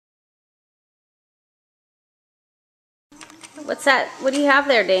What's that? What do you have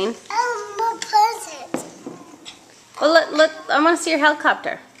there, Dane? My present. Well, look. I want to see your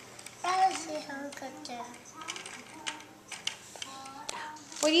helicopter. I want to see helicopter.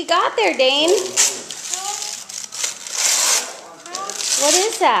 What do you got there, Dane? What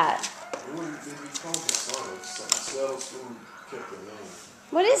is that?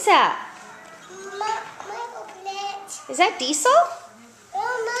 What is that? Is that diesel?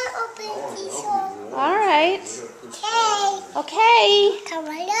 All right. Okay. Come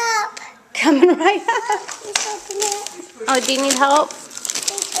right up. Coming right up. Let's open it. Oh, do you need help?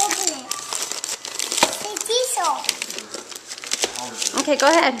 Let's open it. It's diesel. Okay, go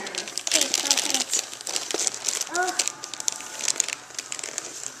ahead. Okay, open it. Oh.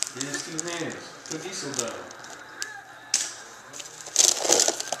 Use 2 hands. Put diesel down.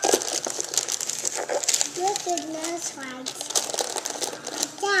 Look at those ones.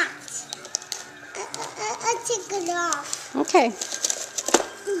 Like that. I'll take it off. Okay.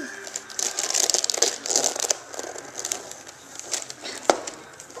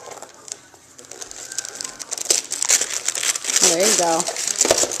 There you go.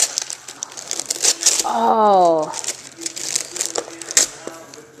 Oh.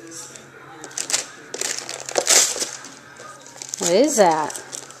 What is that?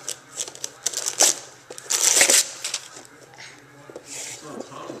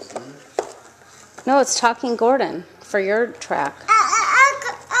 No, it's Talking Gordon for your track. I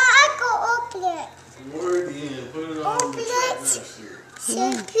go open it. Word in. Put it on Open the it. track here.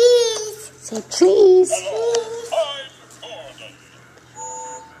 Say please. Say please. Please.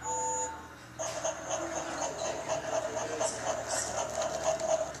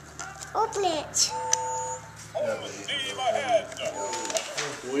 Open it.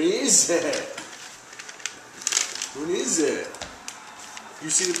 What is that? What is it? You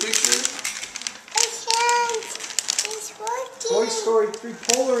see the picture? I can't. It's working. Toy Story 3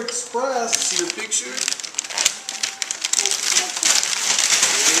 Polar Express. See the picture?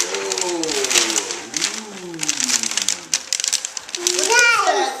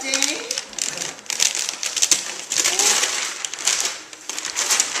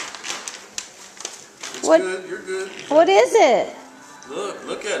 What? Good. You're good. What is it?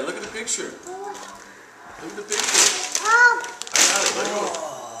 Look at it. Look at the picture. Look at the picture. Oh. I got it.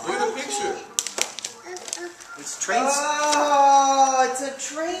 Look at the picture. It's train. Oh, it's a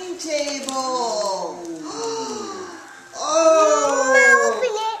train table. Oh.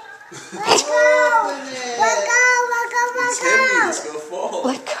 Open it. Let's go. Open it. Let's go. It's heavy. It's gonna fall.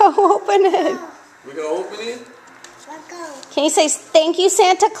 Let go. Open it. We gonna open it? Let's go. Can you say thank you,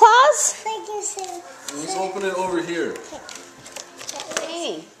 Santa Claus? Thank you, sir. Let's open it over here.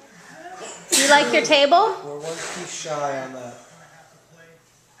 Hey. You like your table? We're 1 piece shy on that.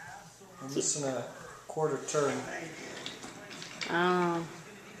 We're missing a quarter turn. Oh.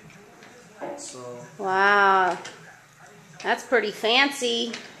 So Wow. That's pretty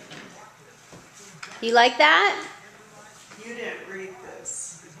fancy. You like that? You didn't read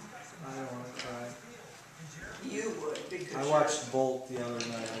this. I don't want to cry. You would because I watched Bolt the other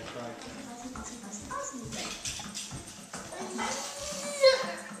night. I cried.